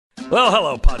Well,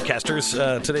 hello,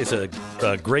 podcasters. Today's a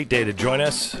great day to join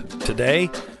us. Today,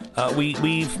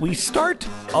 we start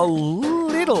a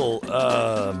little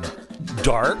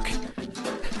dark.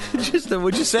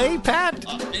 Would you say, Pat?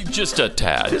 Just a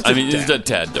tad. It's a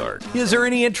tad dark. Is there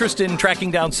any interest in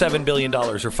tracking down $7 billion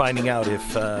or finding out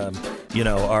if,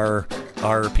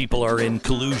 our people are in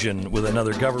collusion with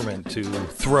another government to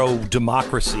throw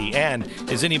democracy? And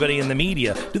is anybody in the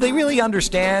media, do they really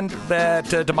understand that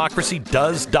democracy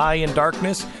does die in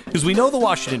darkness? Because we know the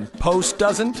Washington Post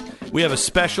doesn't. We have a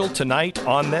special tonight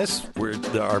on this.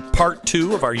 Our part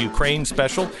 2 of our Ukraine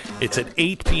special. It's at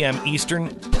 8 p.m. Eastern.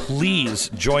 Please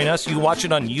join us. You can watch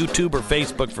it on YouTube or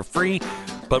Facebook for free.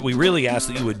 But we really ask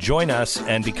that you would join us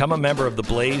and become a member of the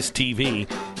Blaze TV.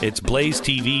 It's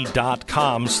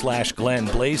blazetv.com/Glenn.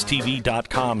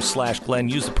 blazetv.com/Glenn.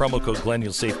 Use the promo code Glenn.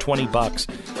 You'll save $20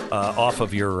 off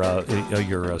of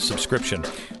your subscription.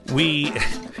 We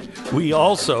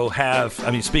also have,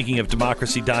 speaking of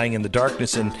democracy dying in the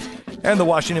darkness and the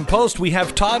Washington Post, we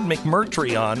have Todd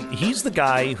McMurtry on. He's the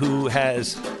guy who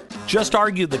has just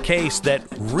argued the case that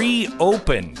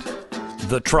reopened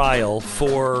the trial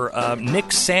for Nick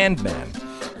Sandmann.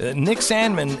 Nick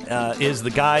Sandmann is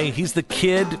the guy, he's the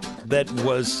kid that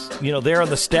was, there on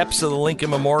the steps of the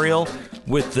Lincoln Memorial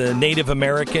with the Native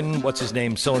American, what's his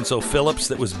name, so-and-so Phillips,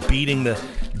 that was beating the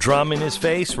drum in his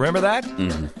face. Remember that?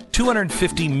 Mm-hmm.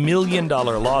 $250 million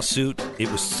lawsuit. It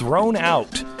was thrown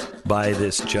out by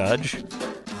this judge.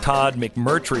 Todd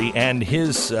McMurtry and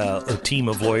his team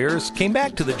of lawyers came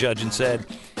back to the judge and said,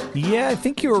 yeah, I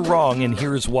think you were wrong, and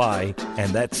here's why.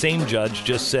 And that same judge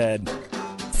just said,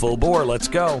 full bore, let's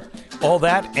go. All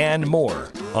that and more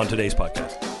on today's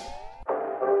podcast.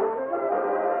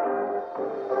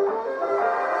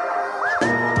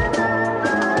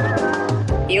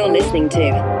 You're listening to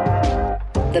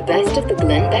the best of the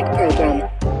Glenn Beck program.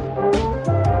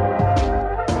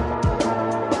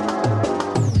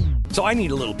 So I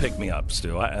need a little pick-me-up,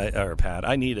 Stu, or Pat.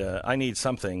 I need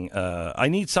something. I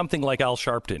need something like Al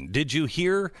Sharpton. Did you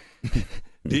hear?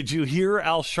 Did you hear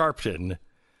Al Sharpton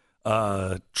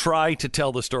try to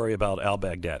tell the story about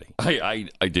al-Baghdadi? I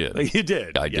did. You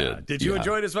did. I did. Did you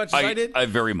enjoy it as much as I did? I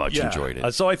very much enjoyed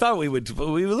it. So I thought we would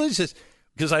just,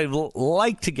 because I'd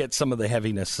like to get some of the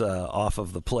heaviness off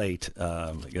of the plate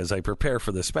as I prepare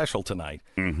for the special tonight.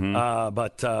 Mm-hmm.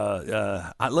 But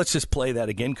let's just play that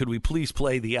again. Could we please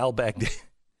play the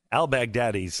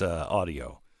al-Baghdadi's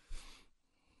audio?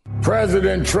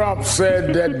 President Trump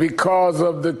said that because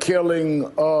of the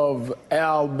killing of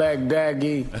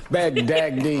al-Baghdadi,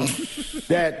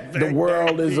 that the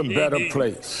world is a better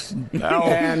place.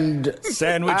 And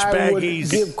sandwich I baggies.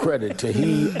 would give credit to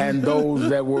he and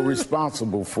those that were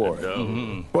responsible for it.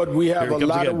 Mm-hmm. But we have a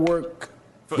lot of work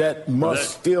that must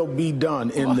still be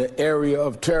done in the area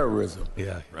of terrorism.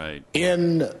 Yeah, right.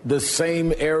 In the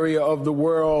same area of the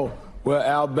world where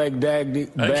al-Baghdadi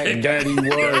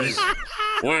was.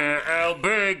 Where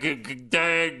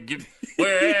al-Baghdadi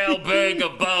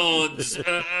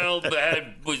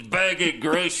was bagging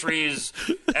groceries,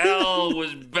 Al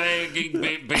was bagging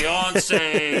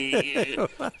Beyonce.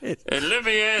 And let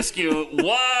me ask you,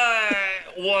 why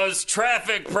was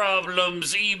traffic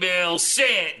problems email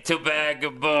sent to Bag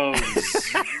of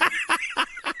Bones?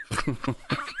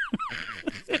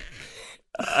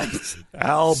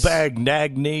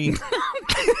 Al-Baghdadi.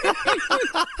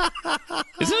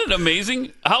 Isn't it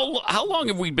amazing? How long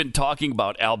have we been talking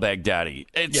about al-Baghdadi?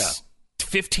 It's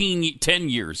 10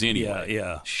 years anyway.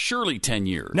 Yeah. Surely 10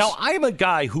 years. Now, I'm a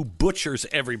guy who butchers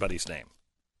everybody's name.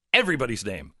 Everybody's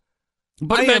name.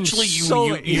 But eventually you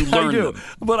learn them.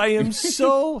 But I am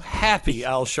so happy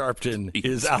Al Sharpton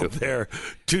is out there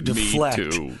to deflect.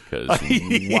 Me too, because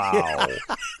wow.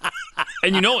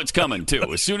 And you know it's coming,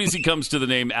 too. As soon as he comes to the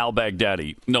name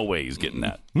al-Baghdadi, no way he's getting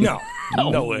that. No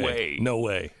way. No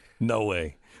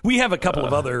way. We have a couple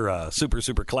of other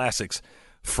super classics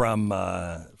from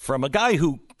a guy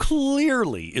who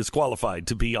clearly is qualified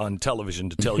to be on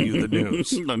television to tell you the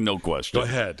news. No question. Go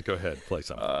ahead. Play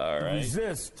something. All right.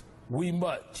 Resist. We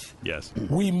must. Yes.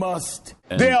 We must.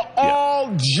 They're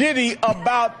all jitty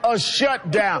about a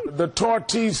shutdown. The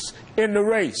tortoise in the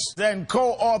race. Then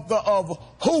co-author of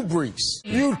Hubris.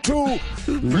 U2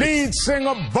 lead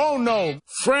singer Bono.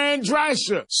 Fran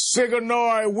Drescher.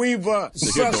 Sigourney Weaver.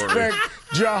 Suspect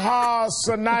Jahar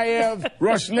Tsarnaev.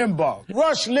 Rush Limbaugh.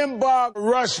 Rush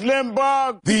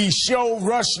Limbaugh. The show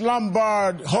Rush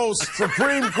Limbaugh hosts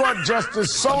Supreme Court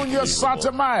Justice Sonia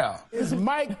Sotomayor. Is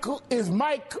Mike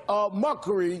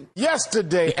Muckery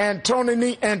yesterday. Antonine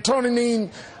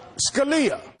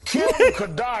Scalia, Kim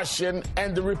Kardashian,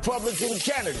 and the Republican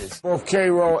candidates, both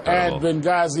Cairo and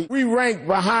Benghazi. We rank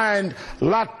behind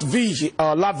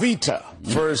Lavita.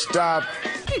 First stop,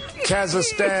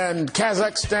 Kazakhstan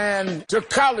to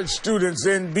college students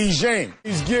in Beijing.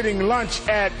 He's getting lunch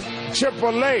at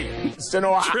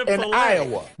Chipotle in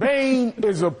Iowa. Spain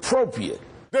is appropriate.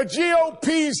 The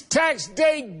GOP's tax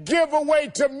day giveaway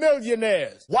to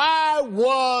millionaires. Why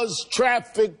was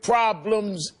traffic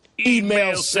problems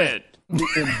email sent? The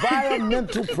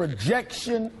Environmental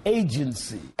Projection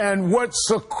Agency. And what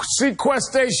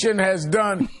sequestration has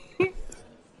done.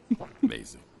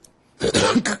 Amazing.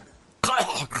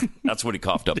 That's when he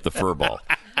coughed up the fur ball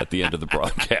at the end of the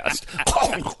broadcast.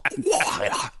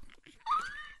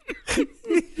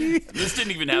 This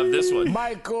didn't even have this one.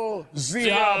 Michael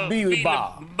Ziha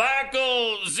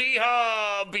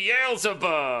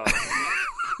Beelzebub.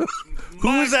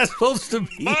 Who is that supposed to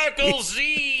be? Michael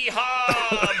Ziha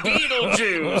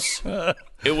Beetlejuice.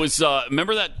 It was,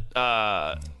 remember that?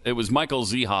 It was Michael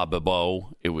Ziha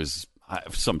Babo. It was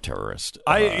some terrorist.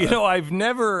 You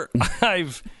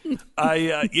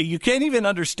can't even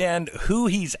understand who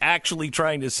he's actually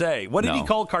trying to say. What did he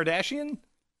call Kardashian?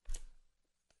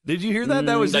 Did you hear that?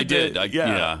 That was I did.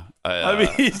 Yeah. I mean,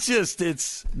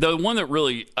 it's the one that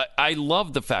really. I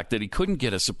love the fact that he couldn't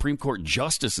get a Supreme Court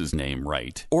justice's name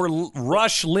right, or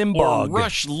Rush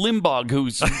Limbaugh,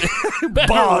 who's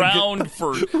been around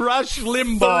for Rush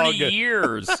Limbaugh 30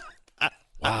 years.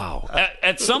 Wow.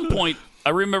 At some point,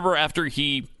 I remember after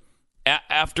Maya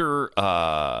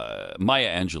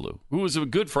Angelou, who was a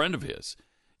good friend of his,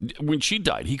 when she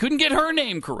died, he couldn't get her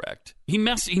name correct. He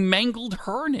mangled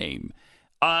her name.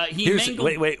 Wait. Here's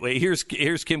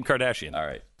Kim Kardashian. All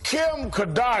right. Kim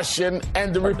Kardashian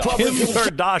and the Republican. Kim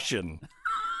Kardashian.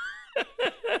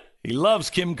 He loves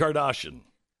Kim Kardashian.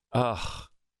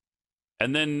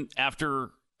 And then after,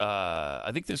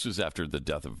 I think this was after the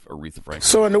death of Aretha Franklin.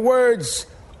 So in the words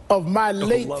of my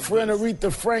late friend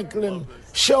Aretha Franklin,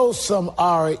 show some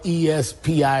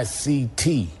RESPICT.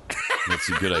 That's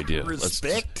a good idea.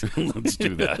 Respect. Let's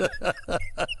do that.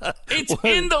 It's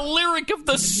in the lyric of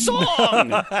the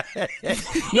song.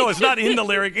 No, it's not in the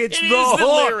lyric. It's the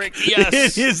hook. Lyric.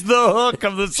 Yes. It is the hook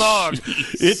of the song.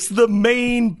 Jeez. It's the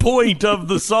main point of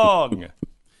the song.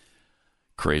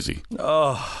 Crazy.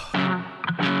 Oh.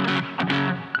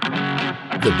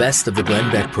 The best of the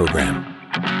Glenn Beck program.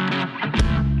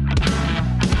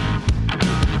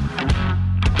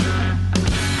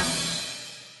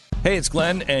 Hey, it's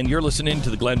Glenn, and you're listening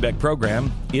to the Glenn Beck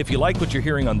program. If you like what you're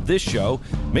hearing on this show,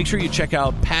 make sure you check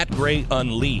out Pat Gray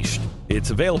Unleashed.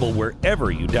 It's available wherever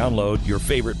you download your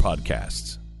favorite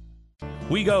podcasts.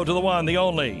 We go to the one, the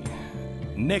only,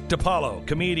 Nick Di Paolo,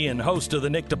 comedian, host of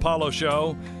the Nick Di Paolo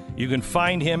Show. You can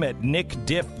find him at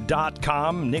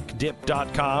nickdip.com,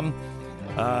 nickdip.com.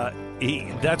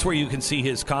 That's where you can see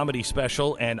his comedy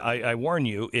special, and I warn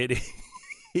you, it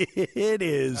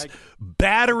is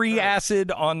battery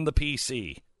acid on the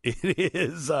PC. It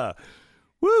is,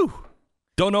 woo.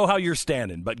 Don't know how you're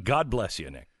standing, but God bless you,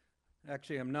 Nick.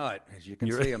 Actually, I'm not. As you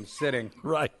can see, I'm sitting.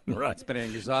 Right. It's been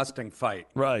an exhausting fight.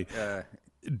 Right.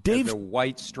 Dave, as a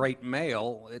white, straight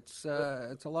male, it's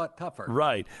a lot tougher.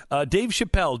 Right. Dave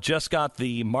Chappelle just got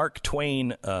the Mark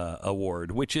Twain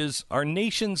Award, which is our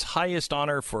nation's highest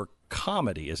honor for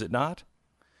comedy, is it not?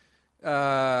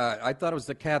 I thought it was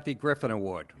the Kathy Griffin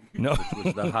Award. No, which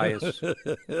was the highest.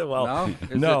 Well,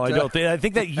 no, I don't think. I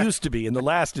think that used to be in the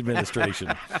last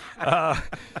administration.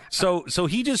 So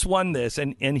he just won this,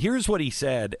 and here's what he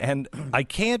said, and I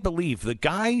can't believe the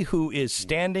guy who is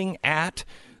standing at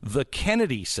the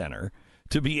Kennedy Center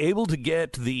to be able to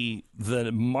get the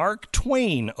Mark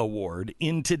Twain Award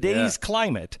in today's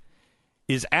climate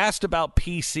is asked about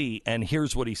PC, and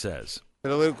here's what he says.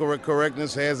 Political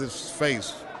correctness has its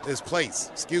place.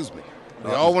 Excuse me. We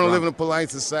all want to live in a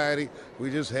polite society. We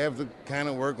just have to kind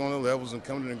of work on the levels and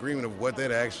come to an agreement of what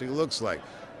that actually looks like.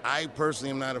 I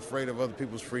personally am not afraid of other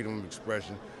people's freedom of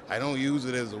expression. I don't use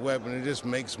it as a weapon. It just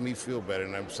makes me feel better,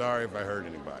 and I'm sorry if I hurt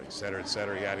anybody, et cetera,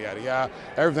 yada, yada, yada.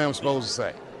 Everything I'm supposed to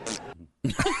say.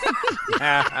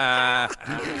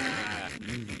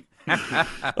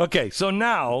 Okay, so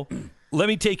now let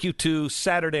me take you to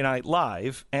Saturday Night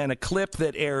Live and a clip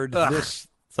that aired this.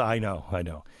 I know.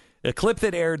 A clip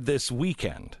that aired this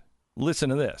weekend. Listen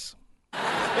to this.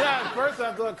 Yeah, at first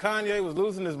I thought Kanye was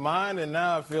losing his mind, and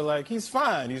now I feel like he's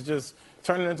fine. He's just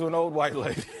turning into an old white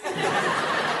lady.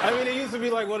 I mean, he used to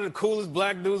be like one of the coolest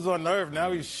black dudes on earth.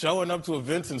 Now he's showing up to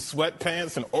events in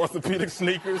sweatpants and orthopedic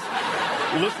sneakers,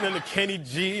 listening to Kenny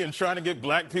G and trying to get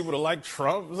black people to like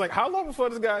Trump. It's like, how long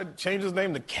before this guy changed his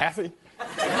name to Kathy?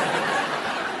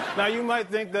 Now, you might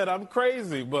think that I'm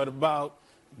crazy, but about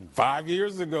 5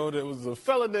 years ago, there was a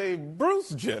fella named Bruce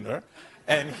Jenner,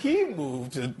 and he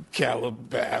moved to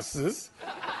Calabasas.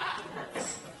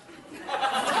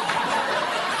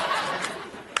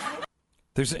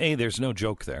 There's no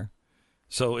joke there.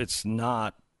 So it's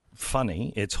not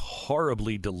funny. It's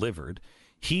horribly delivered.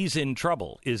 He's in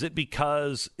trouble. Is it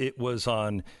because it was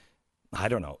on, I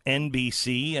don't know,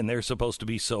 NBC and they're supposed to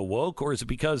be so woke, or is it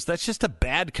because that's just a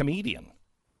bad comedian?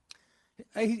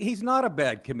 He's not a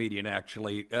bad comedian,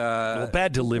 actually.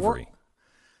 Bad delivery.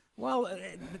 Well,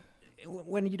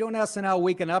 when you do an SNL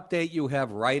Weekend Update, you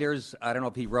have writers. I don't know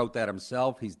if he wrote that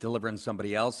himself. He's delivering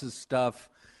somebody else's stuff.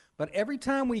 But every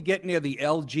time we get near the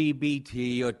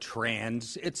LGBT or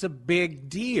trans, it's a big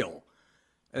deal.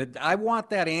 I want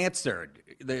that answered.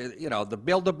 The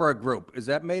Bilderberg Group, is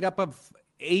that made up of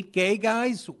 8 gay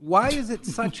guys? Why is it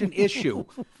such an issue?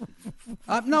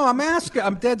 No, I'm asking.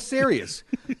 I'm dead serious.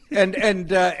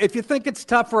 And if you think it's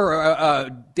tough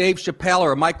for Dave Chappelle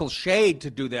or Michael Shade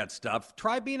to do that stuff,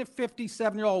 try being a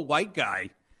 57-year-old white guy.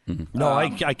 No,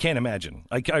 I can't imagine.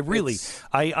 I really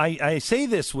say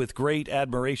this with great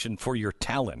admiration for your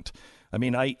talent. I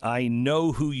mean, I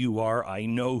know who you are. I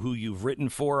know who you've written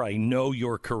for. I know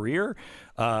your career.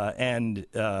 And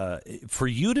for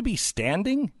you to be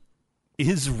standing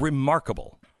is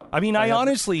remarkable. I mean, I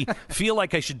honestly feel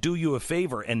like I should do you a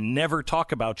favor and never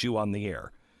talk about you on the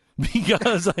air.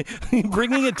 Because I'm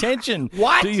bringing attention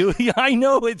to you. I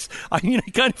know I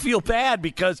kind of feel bad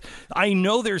because I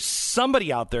know there's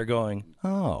somebody out there going,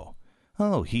 oh,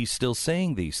 he's still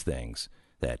saying these things,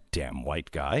 that damn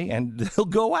white guy, and they'll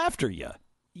go after you.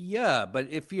 Yeah, but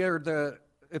if you're the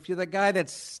guy that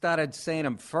started saying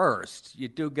them first, you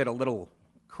do get a little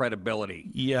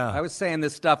credibility. Yeah. I was saying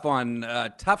this stuff on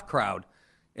Tough Crowd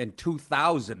in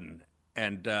 2000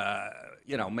 and,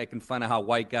 making fun of how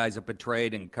white guys are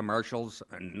portrayed in commercials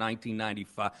in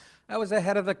 1995. I was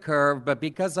ahead of the curve, but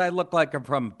because I look like I'm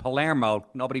from Palermo,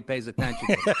 nobody pays attention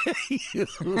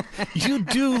to me. You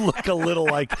do look a little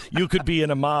like you could be in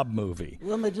a mob movie.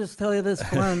 Let me just tell you this,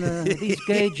 Glenn. These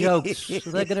gay jokes,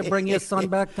 they're going to bring your son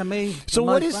back to me. So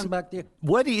what is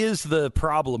the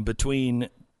problem between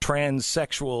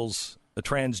transsexuals,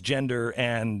 transgender,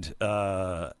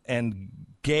 and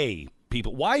gay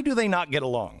people? Why do they not get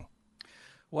along?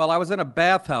 Well, I was in a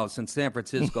bathhouse in San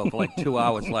Francisco for like 2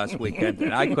 hours last weekend,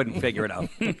 and I couldn't figure it out.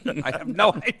 I have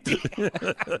no idea.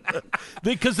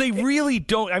 Because they really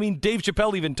don't. I mean, Dave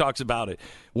Chappelle even talks about it.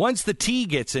 Once the T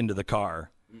gets into the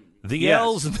car, the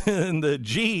L's and the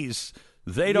G's,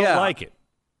 they don't like it.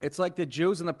 It's like the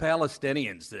Jews and the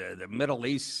Palestinians, the Middle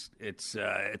East. It's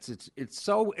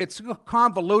so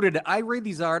convoluted. I read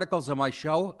these articles on my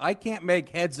show. I can't make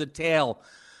heads or tail.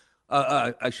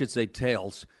 I should say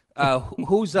tails.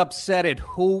 Who's upset at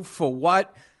who for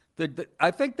what?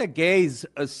 I think the gays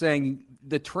are saying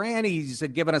the trannies are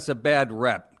giving us a bad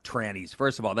rep. Trannies,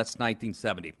 first of all, that's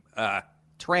 1970.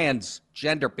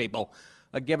 Transgender people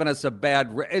are giving us a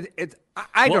bad rep.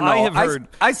 I don't know.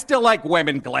 I still like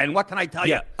women, Glenn. What can I tell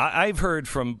you? Yeah, I've heard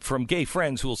from gay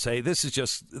friends who will say this is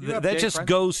just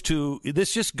goes too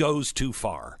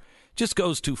far. Just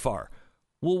goes too far.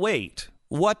 Well, wait.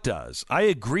 What does? I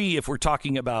agree if we're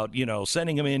talking about,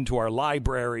 sending them into our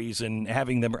libraries and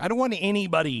having them. I don't want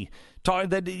anybody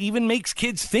that even makes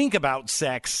kids think about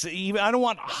sex. I don't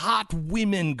want hot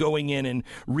women going in and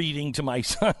reading to my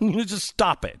son. Just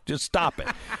stop it. Just stop it.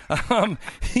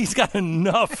 He's got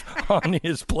enough on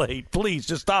his plate. Please,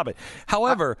 just stop it.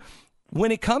 However,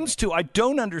 when it comes to, I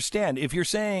don't understand if you're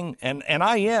saying, and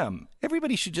I am,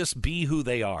 everybody should just be who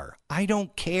they are. I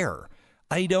don't care.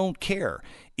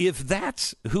 If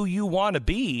that's who you want to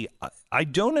be, I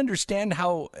don't understand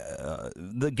how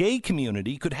the gay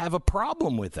community could have a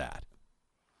problem with that.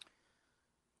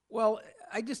 Well,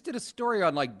 I just did a story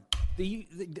on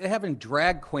having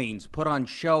drag queens put on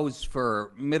shows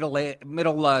for middle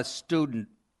student.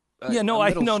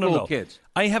 No. Kids.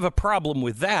 I have a problem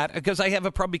with that because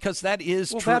because that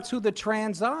is true. That's who the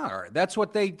trans are. That's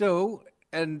what they do.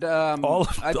 And all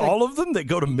of them that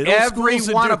go to middle every schools.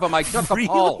 Every one of them. I took a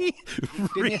poll.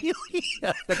 Really?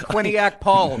 The Quinnipiac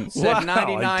poll said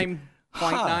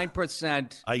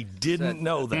 99.9%. I didn't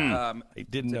know that. I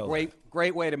didn't know.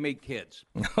 Great way to meet kids.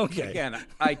 Okay. Again,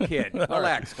 I kid.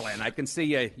 Relax, Glenn. I can see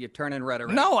you're turning red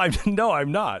around. No,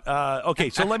 I'm not. Okay,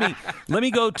 so let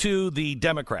me go to the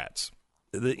Democrats.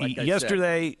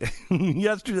 Yesterday,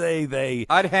 they.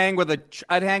 I'd hang with a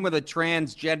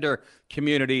transgender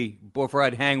community before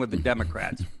I'd hang with the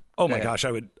Democrats. Oh my gosh,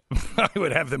 I would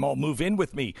have them all move in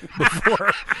with me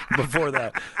before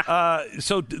that.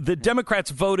 So the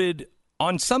Democrats voted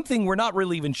on something we're not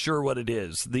really even sure what it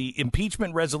is, the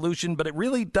impeachment resolution, but it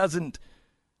really doesn't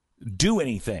do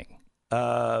anything.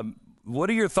 What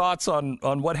are your thoughts on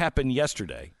what happened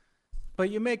yesterday?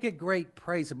 But you make a great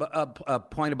point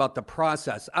about the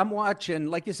process. I'm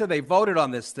watching, like you said, they voted on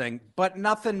this thing, but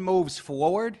nothing moves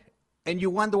forward. And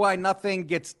you wonder why nothing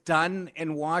gets done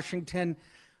in Washington.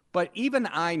 But even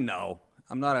I know,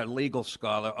 I'm not a legal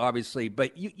scholar, obviously,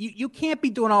 but you can't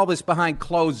be doing all this behind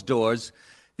closed doors.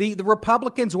 The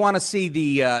Republicans want to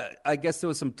see I guess there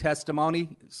was some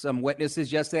testimony, some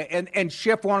witnesses yesterday, and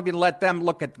Schiff wanted me to let them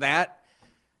look at that.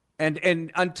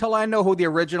 And until I know who the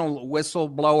original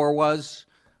whistleblower was,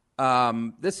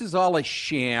 this is all a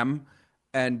sham.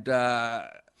 And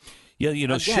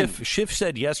again, Schiff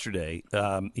said yesterday,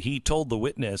 he told the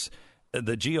witness,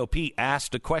 the GOP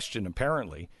asked a question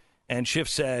apparently, and Schiff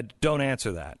said, "Don't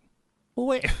answer that." Well,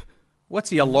 wait. What's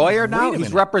he, a lawyer now?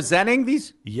 He's representing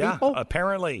these people?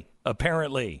 Apparently.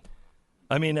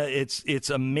 I mean, it's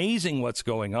amazing what's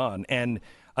going on. And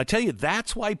I tell you,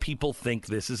 that's why people think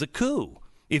this is a coup.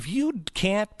 If you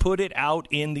can't put it out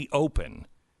in the open,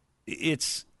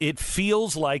 it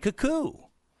feels like a coup.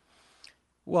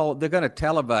 Well, they're going to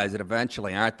televise it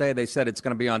eventually, aren't they? They said it's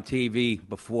going to be on TV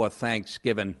before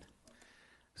Thanksgiving.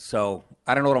 So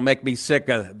I don't know what'll make me sick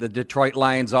of the Detroit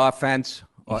Lions offense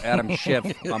or Adam Schiff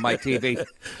on my TV.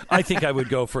 I think I would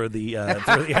go for the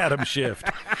Adam Schiff.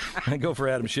 I go for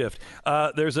Adam Schiff.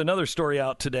 There's another story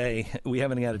out today we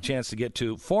haven't had a chance to get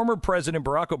to. Former President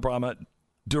Barack Obama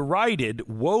derided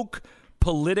woke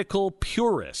political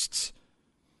purists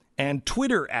and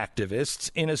Twitter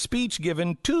activists in a speech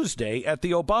given Tuesday at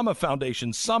the Obama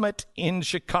Foundation Summit in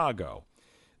Chicago.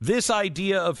 This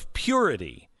idea of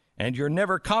purity and you're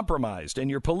never compromised and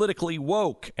you're politically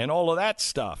woke and all of that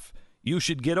stuff, you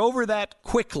should get over that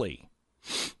quickly.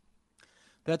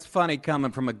 That's funny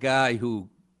coming from a guy who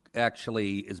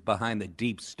actually is behind the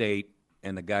deep state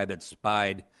and the guy that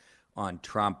spied on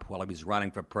Trump while he was running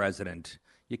for president.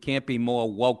 You can't be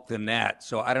more woke than that.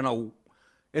 So I don't know.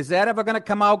 Is that ever going to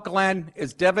come out, Glenn?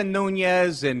 Is Devin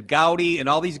Nunes and Gowdy and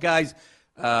all these guys,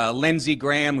 Lindsey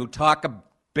Graham, who talk a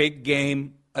big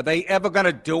game, are they ever going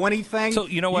to do anything? So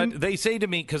you know what? They say to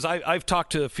me, because I've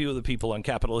talked to a few of the people on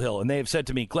Capitol Hill, and they have said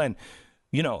to me, Glenn,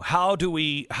 you know, how do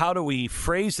we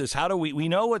phrase this? How do we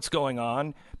know what's going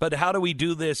on, but how do we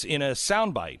do this in a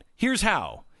soundbite? Here's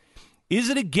how. Is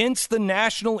it against the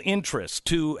national interest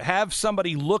to have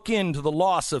somebody look into the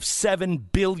loss of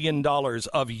 $7 billion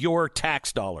of your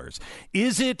tax dollars?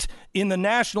 Is it in the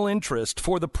national interest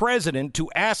for the president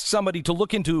to ask somebody to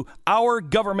look into our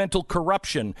governmental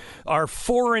corruption, our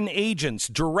foreign agents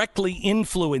directly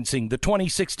influencing the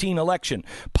 2016 election,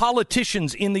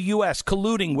 politicians in the U.S.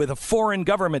 colluding with a foreign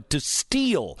government to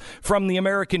steal from the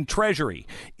American Treasury?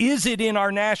 Is it in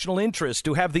our national interest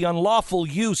to have the unlawful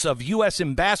use of U.S.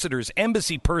 ambassadors,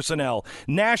 embassy personnel,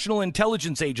 national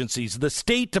intelligence agencies, the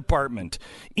State Department,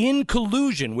 in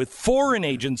collusion with foreign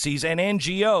agencies and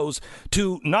NGOs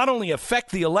to not only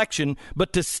affect the election,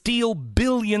 but to steal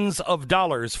billions of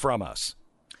dollars from us?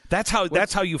 That's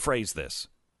how you phrase this.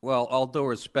 Well, all due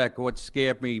respect, what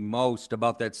scared me most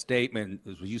about that statement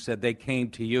is you said they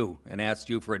came to you and asked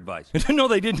you for advice. No,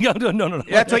 they didn't. No.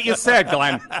 That's what you said,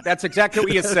 Glenn. That's exactly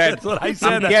what you said. That's what I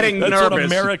said. I'm getting nervous. That's what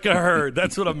America heard.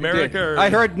 That's what America heard. I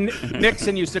heard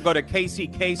Nixon used to go to Casey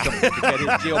Kasem to get his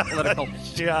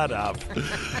geopolitical. Shut up.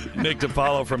 Nick Di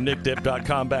Paolo from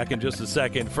nickdip.com back in just a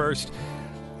second. First,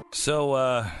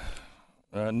 so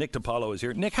Nick Di Paolo is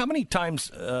here. Nick, how many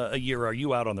times a year are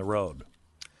you out on the road?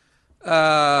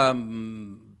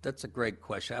 That's a great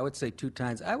question. I would say 2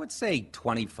 times. I would say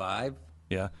 25.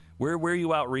 Yeah. Where are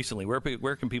you out recently?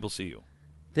 Where can people see you?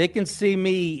 They can see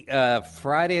me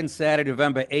Friday and Saturday,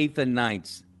 November 8th and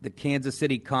 9th, the Kansas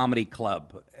City Comedy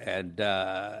Club. And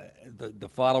the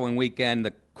following weekend,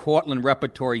 the Cortland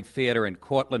Repertory Theater in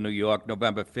Cortland, New York,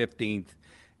 November 15th.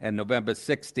 And November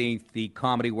 16th, the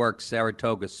Comedy Works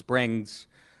Saratoga Springs.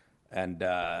 And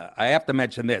I have to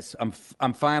mention this.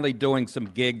 I'm finally doing some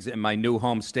gigs in my new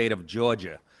home state of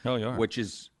Georgia. Oh, you are? Which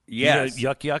is, yes. You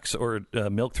yucks or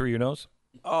milk through your nose?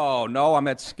 Oh, no, I'm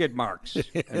at skid marks.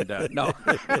 And, no.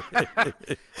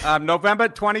 November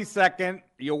 22nd,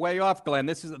 you're way off, Glenn.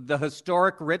 This is the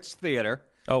historic Ritz Theater.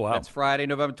 Oh, wow. That's Friday,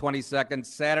 November 22nd.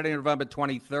 Saturday, November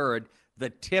 23rd, the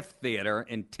Tiff Theater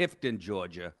in Tifton,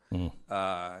 Georgia.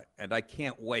 And I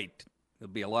can't wait.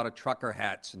 There'll be a lot of trucker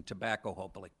hats and tobacco,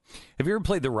 hopefully. Have you ever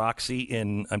played the Roxy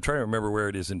I'm trying to remember where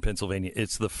it is in Pennsylvania.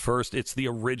 It's the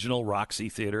original Roxy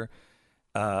Theater.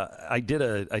 I did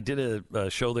a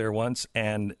show there once,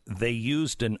 and they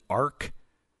used an arc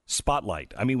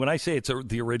spotlight. I mean, when I say it's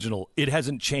the original, it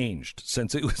hasn't changed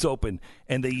since it was open,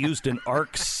 and they used an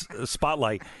arc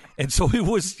spotlight, and so it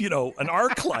was, an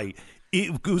arc light.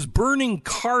 It was burning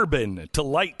carbon to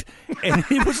light, and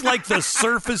it was like the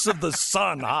surface of the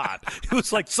sun hot. It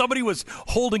was like somebody was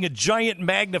holding a giant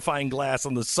magnifying glass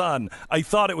on the sun. I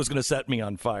thought it was going to set me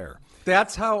on fire.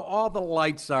 That's how all the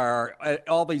lights are,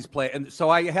 all these and so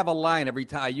I have a line every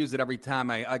time. I use it every time.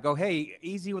 I go, hey,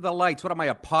 easy with the lights. What am I,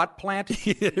 a pot plant?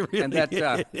 It really and that,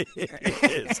 it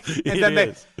is. And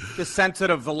then the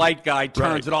sensitive light guy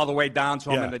turns it all the way down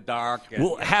so I'm in the dark.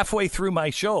 Well, halfway through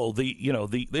my show,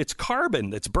 it's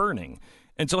carbon that's burning.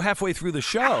 And so halfway through the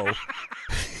show,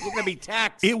 you're gonna be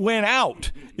taxed. It went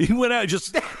out.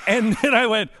 And then I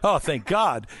went, oh, thank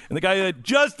God. And the guy said,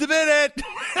 just a minute.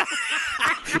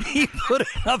 He put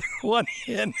another one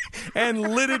in and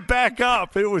lit it back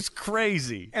up. It was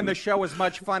crazy. And the show was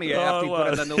much funnier after he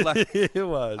put it in the left. It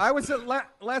was. I was at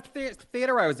last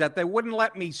theater I was at. They wouldn't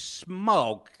let me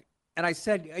smoke. And I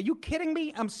said, are you kidding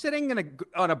me? I'm sitting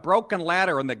on a broken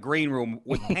ladder in the green room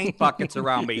with paint buckets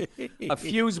around me, a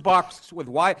fuse box with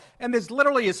wire, and there's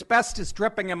literally asbestos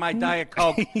dripping in my Diet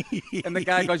Coke. And the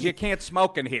guy goes, you can't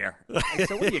smoke in here. I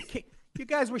said, what are you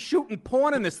guys were shooting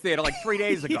porn in this theater like 3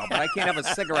 days ago, but I can't have a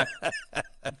cigarette.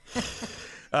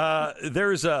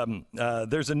 There's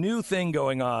a new thing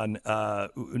going on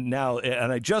now,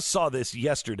 and I just saw this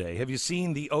yesterday. Have you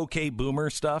seen the OK Boomer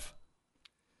stuff?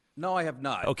 No, I have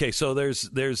not. Okay, so there's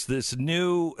this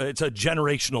new, it's a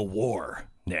generational war,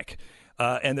 Nick.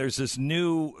 And there's this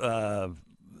new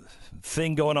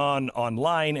thing going on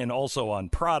online and also on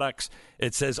products.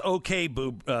 It says, okay,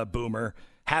 boomer,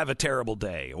 have a terrible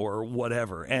day or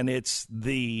whatever. And it's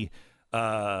the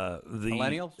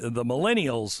millennials? The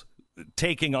millennials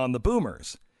taking on the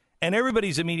boomers. And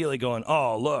everybody's immediately going,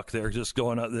 oh, look, they're just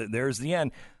going, there's the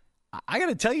end. I got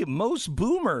to tell you, most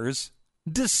boomers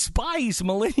despise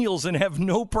millennials and have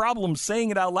no problem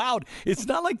saying it out loud. It's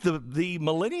not like the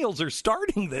millennials are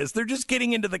starting this. They're just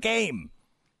getting into the game.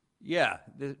 Yeah,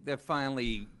 they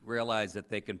finally realize that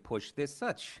they can push this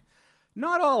such.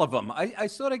 Not all of them. I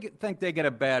sort of think they get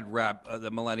a bad rep,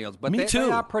 the millennials. But Me too.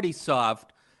 They are pretty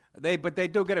soft. But they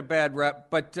do get a bad rep.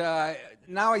 But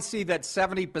now I see that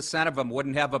 70% of them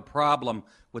wouldn't have a problem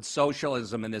with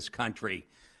socialism in this country.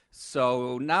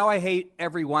 So now I hate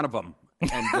every one of them.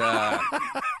 And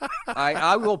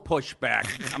I will push back.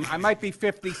 I might be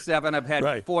 57. I've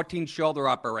had 14 shoulder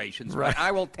operations. But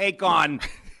I will take on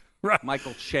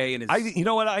Michael Che and his you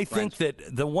know what? I friends. think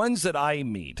that the ones that I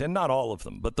meet, and not all of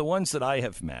them, but the ones that I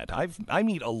have met, I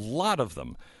meet a lot of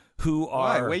them who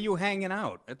are. Why? Where you hanging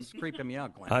out? It's creeping me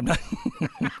out, Glenn. I'm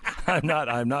not.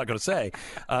 I'm not going to say.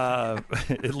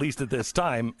 At least at this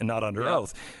time, and not under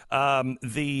oath.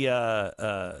 The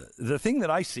thing that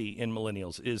I see in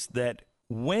millennials is that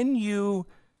when you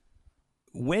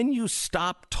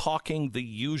stop talking the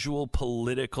usual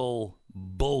political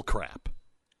bullcrap,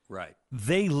 right?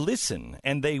 They listen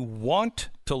and they want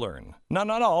to learn. Not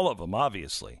all of them,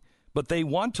 obviously, but they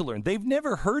want to learn. They've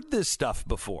never heard this stuff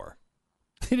before.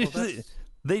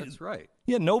 That's right.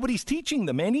 Yeah, nobody's teaching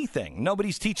them anything.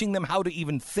 Nobody's teaching them how to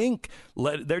even think.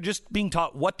 They're just being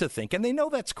taught what to think, and they know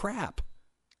that's crap.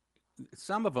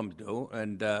 Some of them do,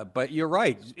 but you're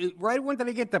right. Right when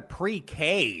they get to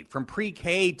pre-K, from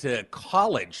pre-K to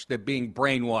college, they're being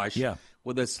brainwashed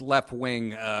with this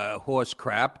left-wing horse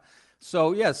crap.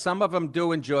 So, yeah, some of them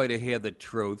do enjoy to hear the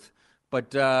truth.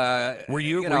 But were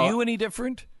you any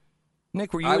different,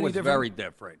 Nick? Were you? I any was different? very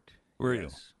different. Were you?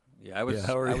 Yeah, I was. Yeah,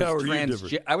 how are you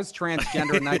different? I was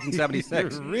transgender in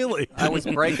 1976. Really? I was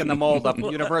breaking the mold up at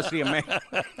the University of Maine.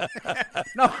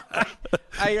 No,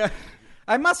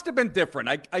 I must have been different.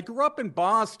 I grew up in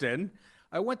Boston.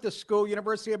 I went to school,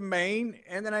 University of Maine,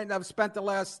 and then I've spent the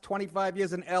last 25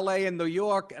 years in L.A. and New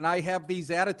York, and I have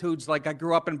these attitudes like I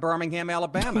grew up in Birmingham,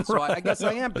 Alabama. So I guess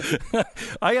I am different.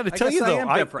 I got to tell you,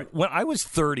 though, different. When I was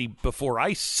 30, before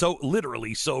I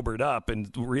literally sobered up and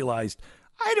realized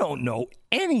I don't know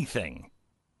anything.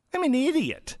 I'm an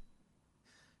idiot.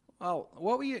 Well,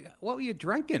 what were you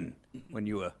drinking when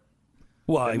you were?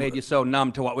 Well, it made you so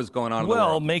numb to what was going on in the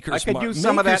world. Maker's Mark. I could use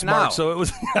some of that now. So it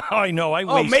was. I know. I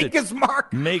wasted. Maker's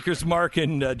Mark. Maker's Mark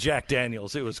and Jack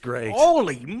Daniels. It was great.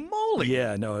 Holy moly!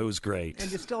 Yeah, no, it was great. And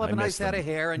you still have a nice head of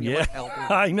hair, and you look healthy.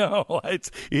 I know.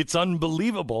 It's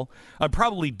unbelievable. I'm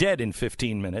probably dead in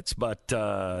 15 minutes, but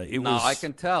it was. No, I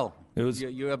can tell. It was.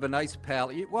 You have a nice pal.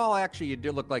 Well, actually, you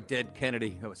do look like dead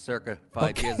Kennedy, who was circa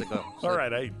 5 years ago. So. All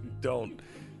right, I don't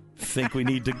think we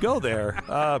need to go there.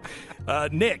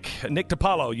 Nick Di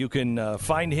Paolo, you can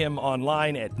find him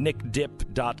online at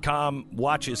nickdip.com.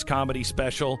 Watch his comedy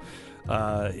special.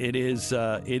 It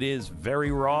is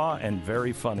very raw and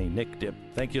very funny. Nick Dip.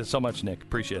 Thank you so much, Nick.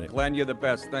 Appreciate it. Glenn, you're the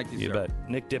best. Thank you, sir. You bet.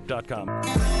 NickDip.com.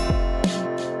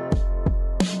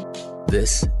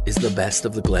 This is the Best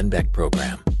of the Glenn Beck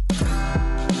program.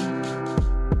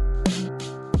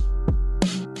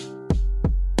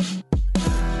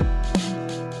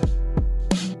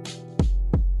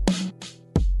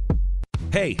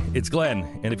 Hey, it's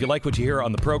Glenn, and if you like what you hear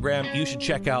on the program, you should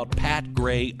check out Pat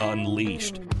Gray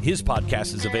Unleashed. His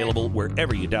podcast is available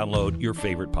wherever you download your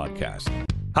favorite podcast.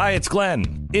 Hi, it's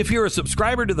Glenn. If you're a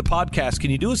subscriber to the podcast,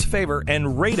 can you do us a favor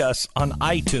and rate us on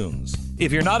iTunes?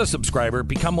 If you're not a subscriber,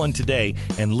 become one today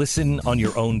and listen on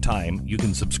your own time. You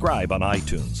can subscribe on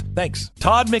iTunes. Thanks.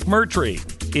 Todd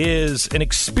McMurtry is an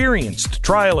experienced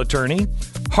trial attorney,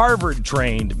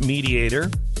 Harvard-trained mediator.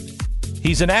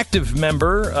 He's an active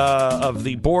member of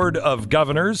the Board of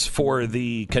Governors for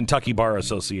the Kentucky Bar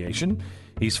Association.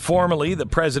 He's formerly the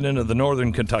president of the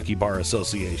Northern Kentucky Bar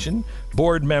Association,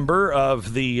 board member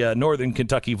of the Northern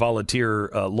Kentucky Volunteer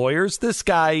Lawyers. This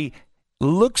guy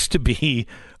looks to be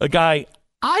a guy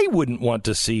I wouldn't want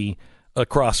to see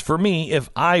across for me if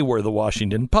I were the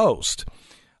Washington Post.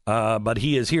 But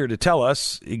he is here to tell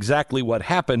us exactly what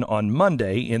happened on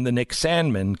Monday in the Nick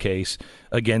Sandmann case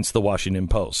against the Washington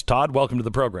Post. Todd, welcome to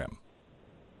the program.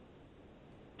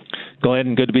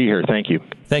 Glenn, good to be here. Thank you.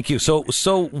 Thank you. So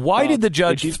why did the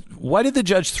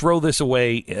judge throw this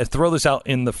out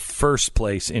in the first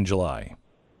place in July?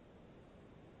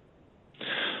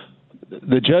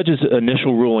 The judge's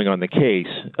initial ruling on the case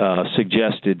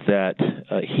suggested that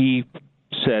he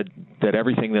said that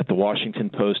everything that the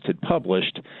Washington Post had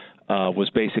published was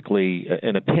basically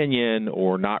an opinion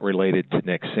or not related to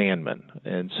Nick Sandmann.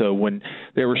 And so when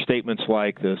there were statements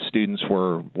like the students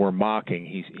were mocking,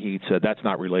 he said that's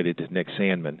not related to Nick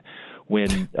Sandmann.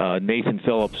 When Nathan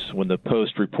Phillips, when the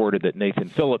Post reported that Nathan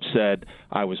Phillips said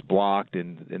I was blocked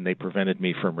and they prevented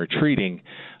me from retreating,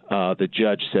 the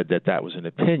judge said that was an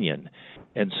opinion.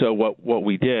 And so what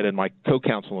we did, and my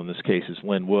co-counsel in this case is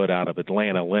Lynn Wood out of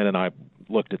Atlanta. Lynn and I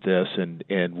looked at this,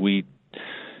 and we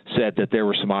said that there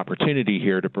was some opportunity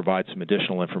here to provide some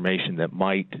additional information that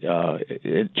might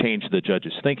change the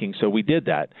judge's thinking. So we did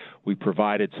that. We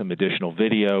provided some additional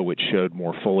video which showed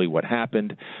more fully what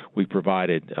happened. We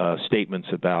provided statements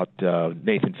about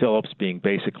Nathan Phillips being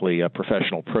basically a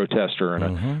professional protester and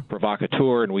a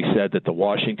provocateur, and we said that the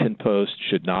Washington Post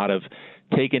should not have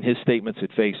taken his statements at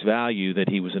face value, that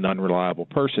he was an unreliable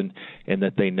person, and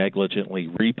that they negligently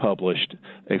republished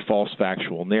a false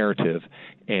factual narrative.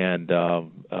 And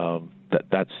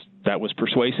that was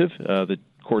persuasive. The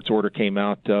court's order came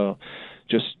out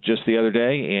just the other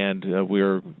day, and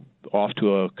we're off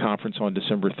to a conference on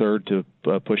December 3rd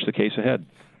to push the case ahead.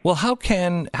 Well, how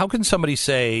can somebody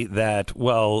say that,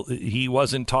 well, he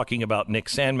wasn't talking about Nick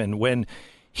Sandmann when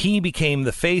he became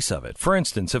the face of it? For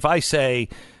instance, if I say,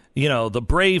 the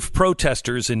brave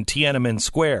protesters in Tiananmen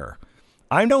Square,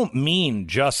 I don't mean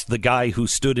just the guy who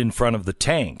stood in front of the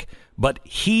tank, but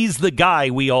he's the guy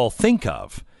we all think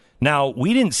of. Now,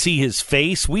 we didn't see his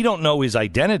face. We don't know his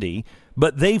identity,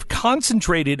 but they've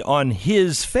concentrated on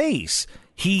his face.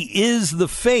 He is the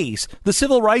face. The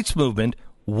civil rights movement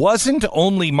wasn't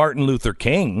only Martin Luther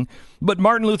King, but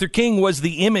Martin Luther King was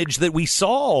the image that we saw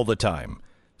all the time.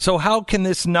 So how can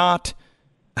this not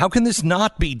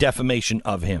be defamation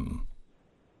of him?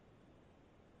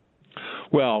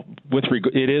 Well,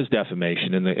 it is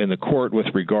defamation, and the court, with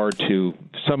regard to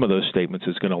some of those statements,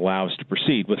 is going to allow us to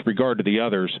proceed. With regard to the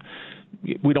others,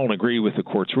 we don't agree with the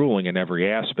court's ruling in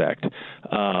every aspect,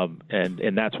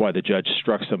 and that's why the judge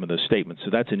struck some of those statements.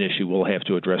 So that's an issue we'll have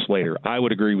to address later. I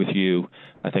would agree with you.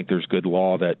 I think there's good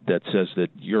law that says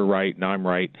that you're right and I'm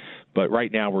right. But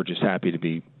right now, we're just happy to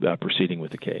be proceeding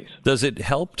with the case. Does it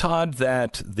help, Todd,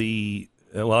 that I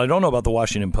don't know about the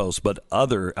Washington Post, but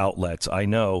other outlets I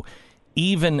know,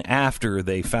 even after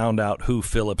they found out who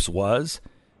Phillips was,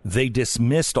 they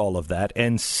dismissed all of that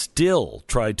and still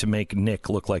tried to make Nick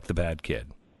look like the bad kid?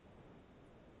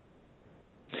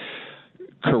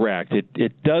 Correct.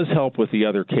 It does help with the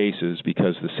other cases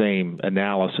because the same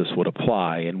analysis would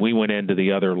apply, and we went into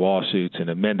the other lawsuits and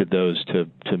amended those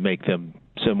to make them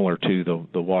similar to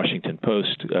the Washington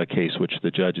Post case, which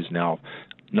the judge is now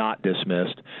not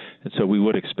dismissed. And so we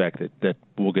would expect that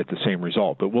we'll get the same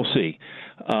result, but we'll see.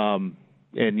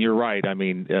 And you're right. I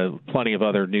mean, plenty of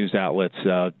other news outlets.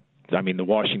 The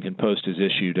Washington Post has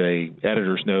issued a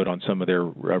editor's note on some of their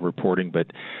reporting, but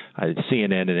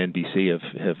CNN and NBC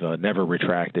have never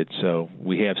retracted. So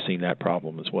we have seen that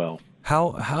problem as well.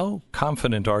 How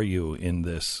confident are you in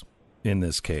this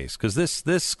case? Because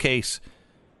this case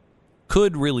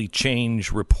could really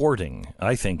change reporting,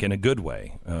 I think, in a good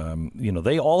way.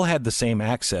 They all had the same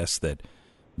access that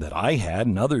I had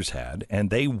and others had, and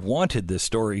they wanted this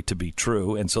story to be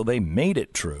true, and so they made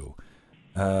it true.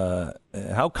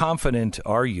 How confident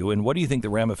are you, and what do you think the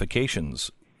ramifications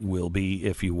will be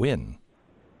if you win?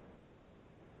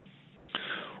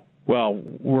 Well,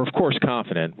 we're of course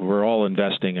confident. We're all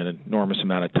investing an enormous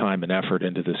amount of time and effort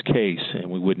into this case, and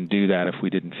we wouldn't do that if we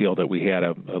didn't feel that we had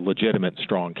a legitimate,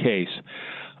 strong case.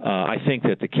 I think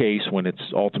that the case, when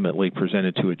it's ultimately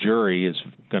presented to a jury, is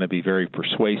going to be very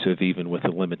persuasive, even with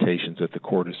the limitations that the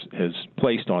court has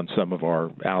placed on some of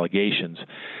our allegations.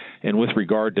 And with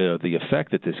regard to the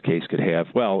effect that this case could have,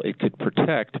 well, it could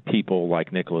protect people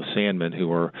like Nick Sandmann, who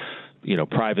are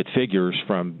private figures,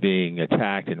 from being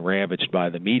attacked and ravaged by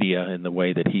the media in the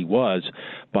way that he was,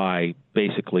 by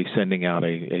basically sending out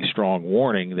a strong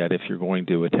warning that if you're going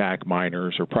to attack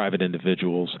minors or private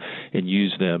individuals and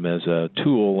use them as a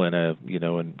tool in a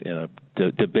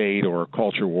debate or a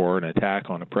culture war, an attack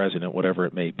on a president, whatever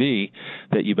it may be,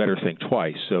 that you better think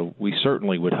twice. So we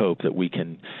certainly would hope that we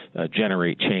can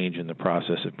generate change in the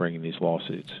process of bringing these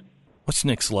lawsuits. What's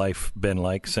Nick's life been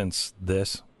like since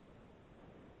this?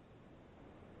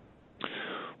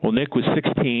 Well, Nick was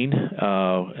 16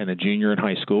 and a junior in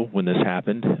high school when this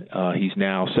happened. He's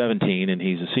now 17 and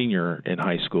he's a senior in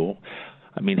high school.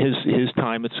 I mean, his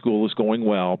time at school is going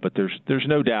well, but there's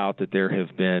no doubt that there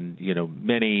have been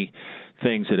many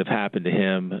things that have happened to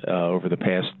him over the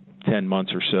past 10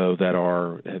 months or so that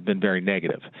have been very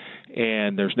negative.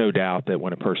 And there's no doubt that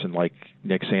when a person like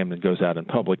Nick Sandmann goes out in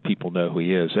public, people know who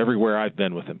he is. Everywhere I've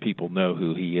been with him, people know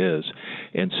who he is.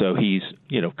 And so he's,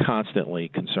 constantly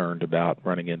concerned about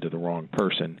running into the wrong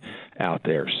person out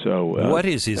there. So what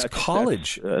is his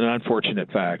college? That's an unfortunate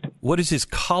fact. What is his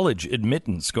college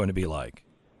admittance going to be like?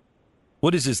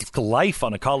 What is his life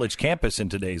on a college campus in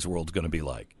today's world going to be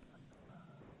like?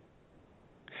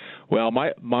 Well,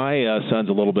 my son's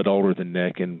a little bit older than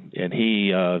Nick, and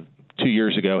he 2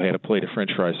 years ago had a plate of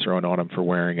French fries thrown on him for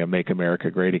wearing a "Make America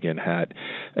Great Again" hat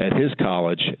at his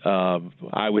college.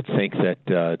 I would think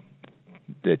that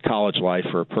college life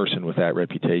for a person with that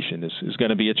reputation is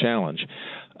going to be a challenge.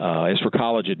 As for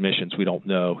college admissions, we don't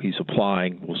know. He's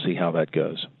applying. We'll see how that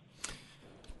goes.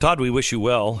 Todd, we wish you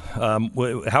well.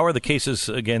 How are the cases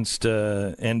against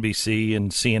NBC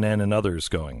and CNN and others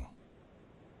going?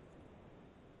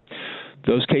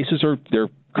 Those cases they're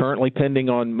currently pending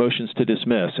on motions to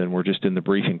dismiss, and we're just in the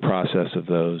briefing process of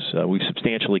those. We've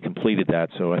substantially completed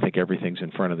that, so I think everything's in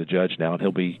front of the judge now, and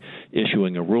he'll be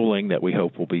issuing a ruling that we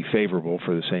hope will be favorable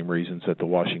for the same reasons that the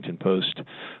Washington Post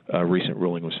recent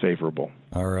ruling was favorable.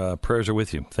 Our prayers are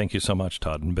with you. Thank you so much,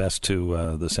 Todd, and best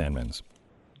to the Sandmanns.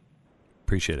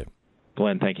 Appreciate it.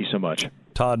 Glenn, thank you so much.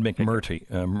 Todd McMurtry.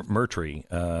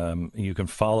 You can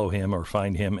follow him or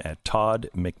find him at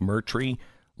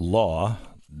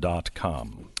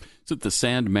toddmcmurtrylaw.com. Is it the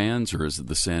Sandmanns or is it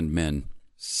the Sandmen?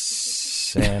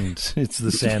 It's the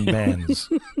Sandmanns.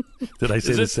 Did I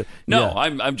say this? No, yeah.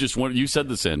 I'm just wondering. You said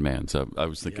the Sandmanns. I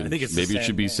was thinking maybe it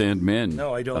should be Sandmen.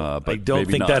 No, I don't. But I don't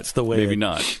think that's the way. Maybe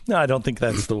not. No, I don't think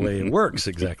that's the way it works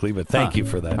exactly. But thank you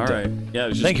for that. All right.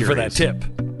 Yeah. Thank you for that tip.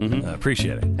 Mm-hmm.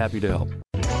 Appreciate it. Happy to help.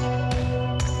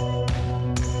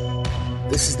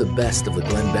 This is the best of the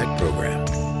Glenn Beck program.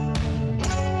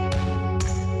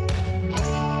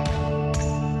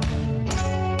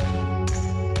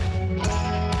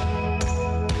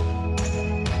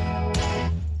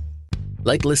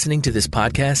 Like listening to this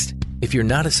podcast? If you're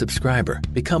not a subscriber,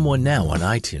 become one now on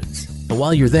iTunes. And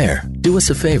while you're there, do us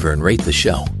a favor and rate the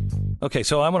show. Okay,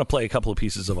 so I want to play a couple of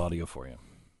pieces of audio for you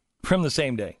from the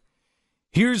same day.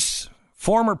 Here's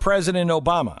former President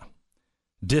Obama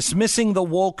dismissing the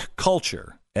woke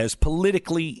culture as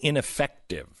politically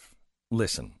ineffective.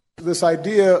 Listen. This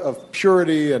idea of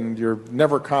purity and you're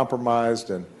never compromised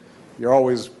and you're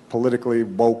always politically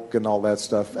woke and all that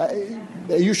stuff,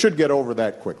 you should get over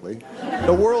that quickly.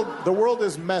 The world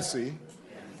is messy.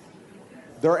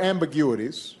 There are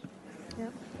ambiguities.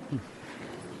 Yep.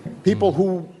 People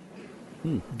who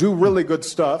do really good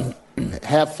stuff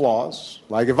have flaws.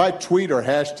 Like if I tweet or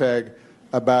hashtag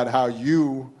about how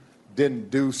you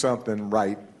didn't do something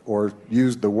right or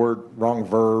used the wrong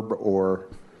verb, or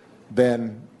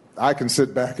then I can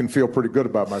sit back and feel pretty good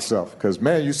about myself because,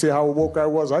 man, you see how woke I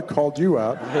was? I called you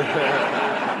out.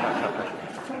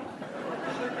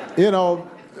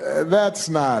 That's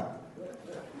not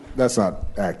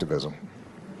activism.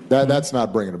 That's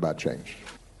not bringing about change.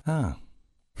 Oh,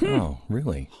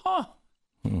 really? Huh.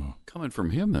 Coming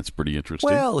from him, that's pretty interesting.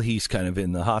 Well, he's kind of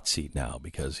in the hot seat now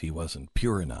because he wasn't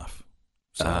pure enough.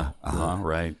 So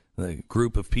right. The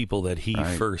group of people that he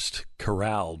first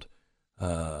corralled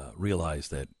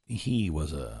realized that he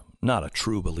was not a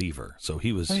true believer. So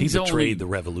he betrayed the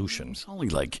revolution. He's only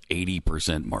like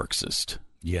 80% Marxist.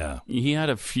 Yeah. He had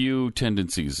a few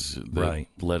tendencies that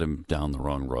led him down the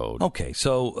wrong road. Okay,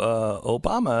 so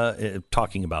Obama,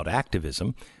 talking about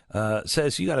activism,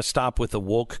 says you got to stop with the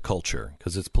woke culture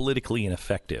because it's politically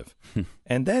ineffective.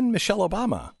 And then Michelle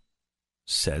Obama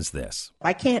says this.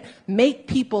 I can't make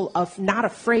people not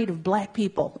afraid of black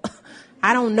people.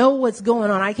 I don't know what's going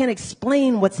on. I can't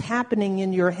explain what's happening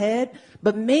in your head.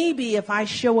 But maybe if I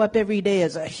show up every day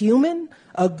as a human,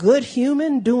 a good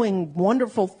human, doing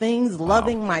wonderful things,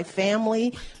 loving my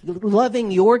family, loving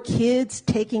your kids,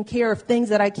 taking care of things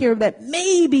that I care about,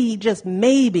 maybe, just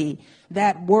maybe,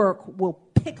 that work will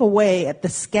pick away at the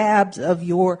scabs of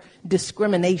your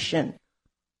discrimination.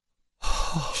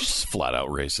 She's flat out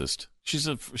racist.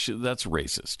 That's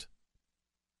racist.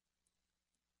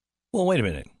 Well, wait a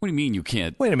minute. What do you mean you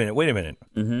can't? Wait a minute.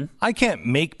 Mm-hmm. I can't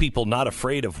make people not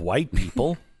afraid of white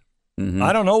people.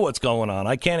 I don't know what's going on.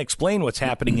 I can't explain what's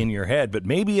happening in your head, but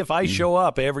maybe if I show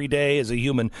up every day as a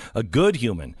human, a good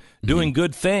human, doing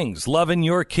good things, loving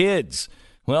your kids,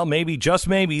 well, maybe, just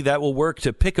maybe, that will work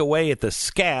to pick away at the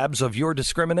scabs of your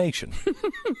discrimination.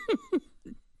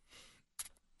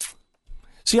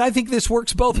 See, I think this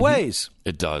works both ways.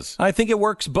 It does. I think it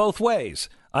works both ways.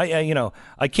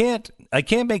 I can't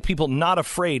make people not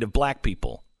afraid of black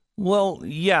people. Well,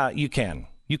 yeah, you can.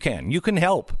 You can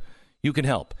help. You can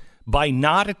help by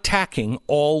not attacking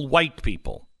all white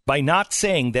people, by not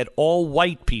saying that all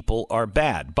white people are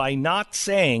bad, by not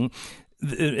saying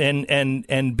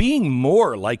and being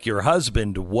more like your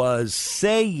husband was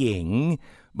saying,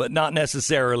 but not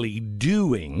necessarily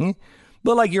doing.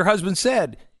 But like your husband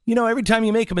said, every time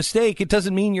you make a mistake, it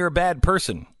doesn't mean you're a bad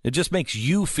person. It just makes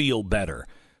you feel better.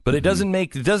 But it doesn't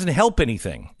help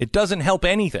anything. It doesn't help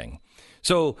anything.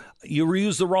 So you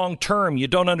reuse the wrong term. You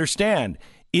don't understand.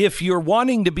 If you're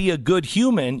wanting to be a good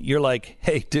human, you're like,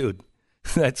 hey, dude,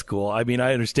 that's cool. I mean,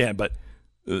 I understand, but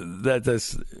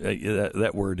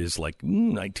that word is like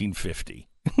 1950.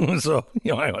 So,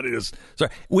 I want to just,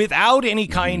 sorry, without any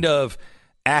kind of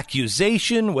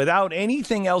accusation, without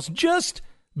anything else, just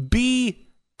be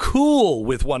cool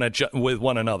with one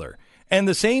another. And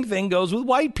the same thing goes with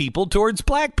white people towards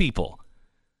black people.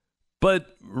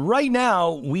 But right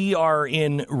now, we are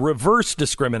in reverse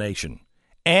discrimination.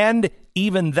 And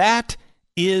even that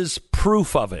is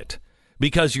proof of it.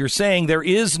 Because you're saying there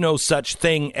is no such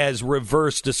thing as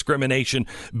reverse discrimination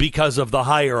because of the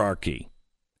hierarchy.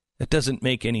 That doesn't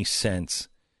make any sense.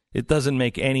 It doesn't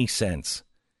make any sense.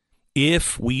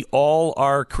 If we all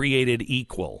are created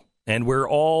equal and we're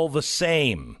all the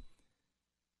same,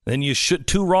 then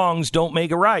two wrongs don't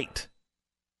make a right.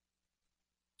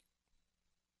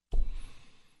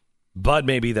 But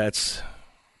maybe that's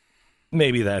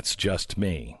just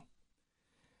me.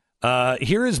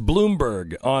 Here is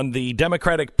Bloomberg on the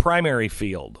Democratic primary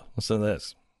field. Listen to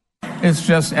this. It's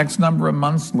just X number of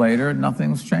months later,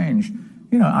 nothing's changed.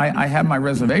 I have my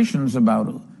reservations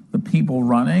about the people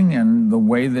running and the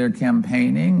way they're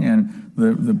campaigning and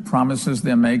the promises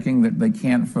they're making that they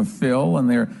can't fulfill and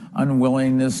their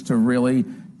unwillingness to really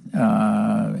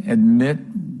admit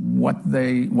what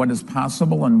is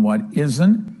possible and what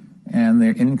isn't, and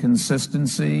their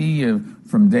inconsistency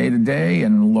from day to day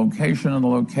and location to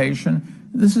location.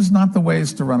 This is not the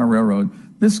ways to run a railroad.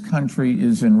 This country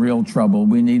is in real trouble.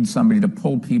 We need somebody to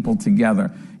pull people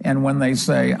together. And when they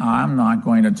say, I'm not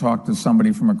going to talk to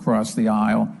somebody from across the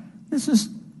aisle, this is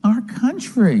our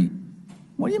country.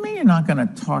 What do you mean you're not going to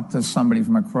talk to somebody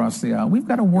from across the aisle? We've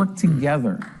got to work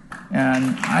together.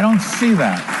 And I don't see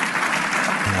that.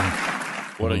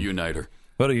 What a uniter.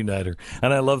 What a uniter.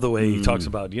 And I love the way he talks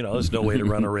about, there's no way to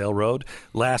run a railroad.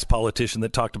 Last politician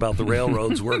that talked about the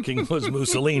railroads working was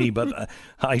Mussolini, but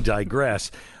I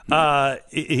digress.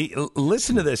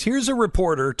 Listen to this. Here's a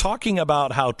reporter talking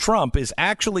about how Trump is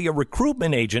actually a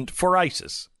recruitment agent for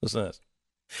ISIS. Listen to this.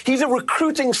 He's a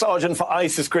recruiting sergeant for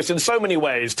ISIS, Chris, in so many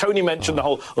ways. Tony mentioned the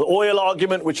whole oil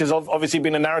argument, which has obviously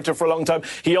been a narrative for a long time.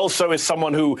 He also is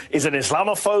someone who is an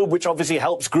Islamophobe, which obviously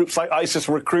helps groups like ISIS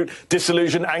recruit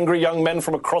disillusioned, angry young men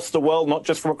from across the world, not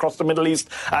just from across the Middle East.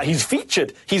 He's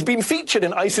been featured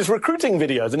in ISIS recruiting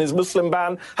videos, and his Muslim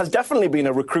ban has definitely been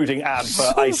a recruiting ad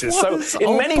for ISIS. So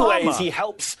in many ways, he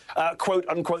helps, quote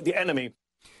unquote, the enemy.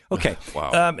 Okay.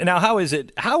 Wow. Now, how is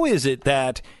it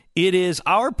that it is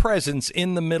our presence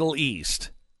in the Middle East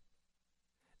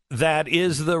that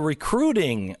is the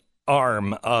recruiting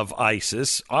arm of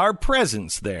ISIS? Our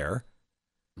presence there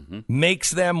makes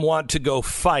them want to go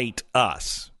fight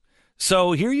us.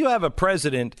 So here you have a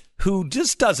president who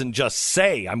just doesn't just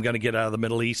say, I'm going to get out of the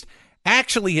Middle East.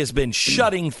 actually has been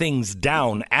shutting things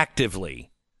down actively.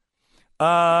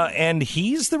 And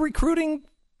he's the recruiting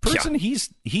person. Yeah.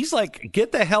 He's like,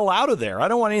 get the hell out of there. I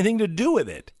don't want anything to do with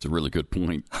it. It's a really good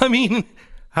point. I mean,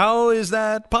 how is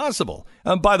that possible?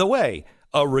 By the way,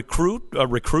 a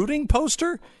recruiting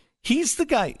poster, he's the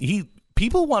guy.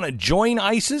 People want to join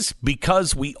ISIS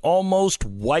because we almost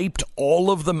wiped all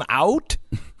of them out.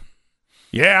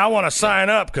 Yeah, I want to sign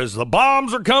up because the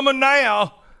bombs are coming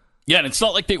now. Yeah, and it's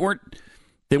not like they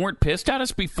weren't pissed at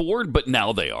us before, but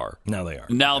now they are. Now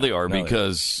they are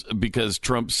because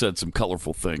Trump said some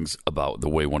colorful things about the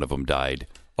way one of them died.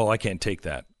 Oh, I can't take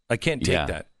that. I can't take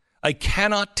that. I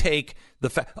cannot take the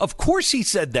fact. Of course he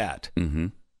said that. Mm-hmm.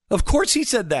 Of course he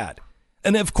said that.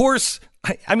 And of course,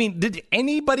 I mean, did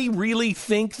anybody really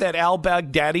think that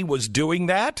al-Baghdadi was doing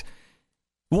that?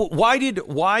 Why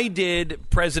did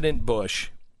President Bush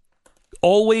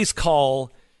always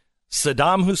call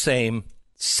Saddam Hussein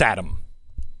Saddam?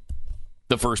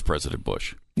 The first President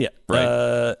Bush. Yeah.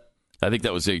 Right. I think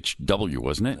that was H.W.,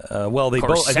 wasn't it? Well, they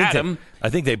both. I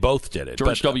think they both did it.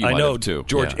 George W. I know too.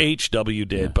 George H.W.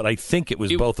 did, but I think it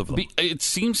was both of them. It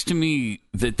seems to me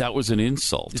that was an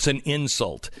insult. It's an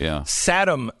insult. Yeah.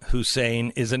 Saddam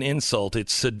Hussein is an insult.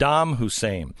 It's Saddam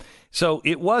Hussein. So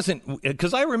it wasn't,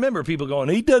 because I remember people going,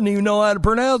 he doesn't even know how to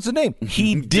pronounce the name.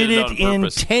 He did it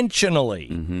intentionally.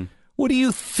 Mm-hmm. What do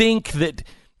you think that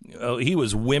he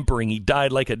was whimpering? He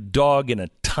died like a dog in a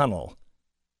tunnel.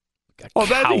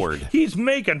 Coward. He's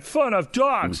making fun of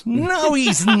dogs. No,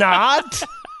 he's not.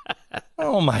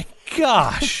 Oh, my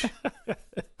gosh.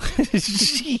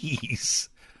 Jeez.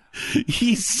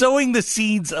 He's sowing the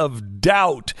seeds of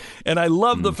doubt. And I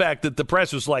love the fact that the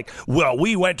press was like, well,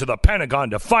 we went to the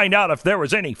Pentagon to find out if there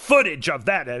was any footage of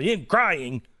that and him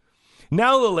crying.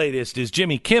 Now the latest is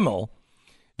Jimmy Kimmel.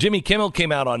 Jimmy Kimmel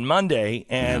came out on Monday,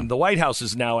 and the White House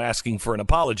is now asking for an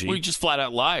apology. Well, he just flat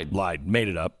out lied. Made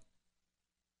it up.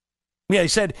 Yeah, he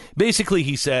said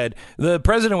the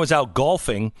president was out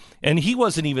golfing, and he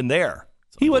wasn't even there.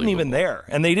 He wasn't even there.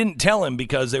 And they didn't tell him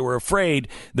because they were afraid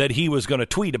that he was going to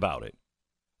tweet about it.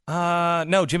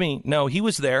 No, Jimmy, no, he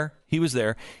was there. He was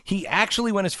there. He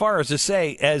actually went as far as to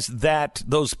say that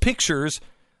those pictures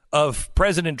of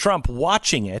President Trump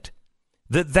watching it,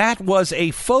 that was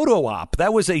a photo op.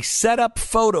 That was a set-up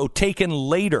photo taken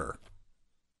later.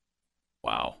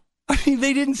 Wow. I mean,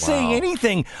 they didn't say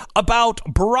anything about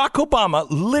Barack Obama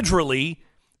literally,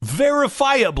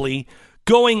 verifiably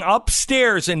going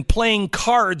upstairs and playing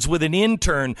cards with an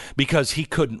intern because he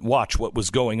couldn't watch what was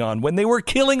going on when they were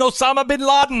killing Osama bin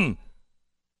Laden.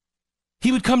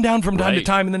 He would come down from time to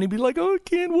time and then he'd be like, oh, I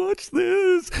can't watch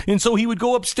this. And so he would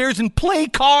go upstairs and play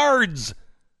cards.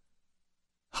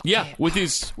 Yeah, with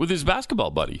his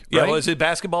basketball buddy. Right? Yeah, was it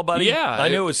basketball buddy? Yeah. I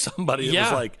knew it was somebody that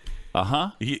was like,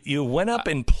 you went up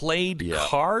and played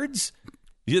cards?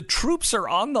 The troops are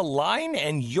on the line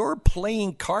and you're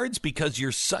playing cards because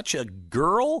you're such a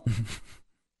girl?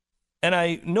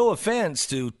 And no offense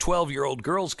to 12-year-old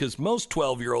girls, because most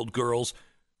 12-year-old girls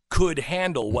could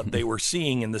handle what they were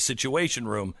seeing in the Situation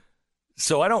Room.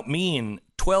 So I don't mean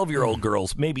 12-year-old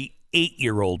girls, maybe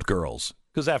 8-year-old girls.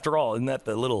 Because after all, isn't that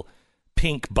the little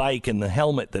pink bike and the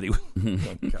helmet that he...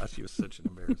 Oh, gosh, he was such an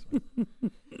embarrassment.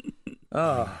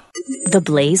 The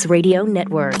Blaze Radio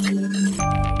Network.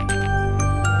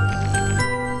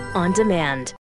 On demand.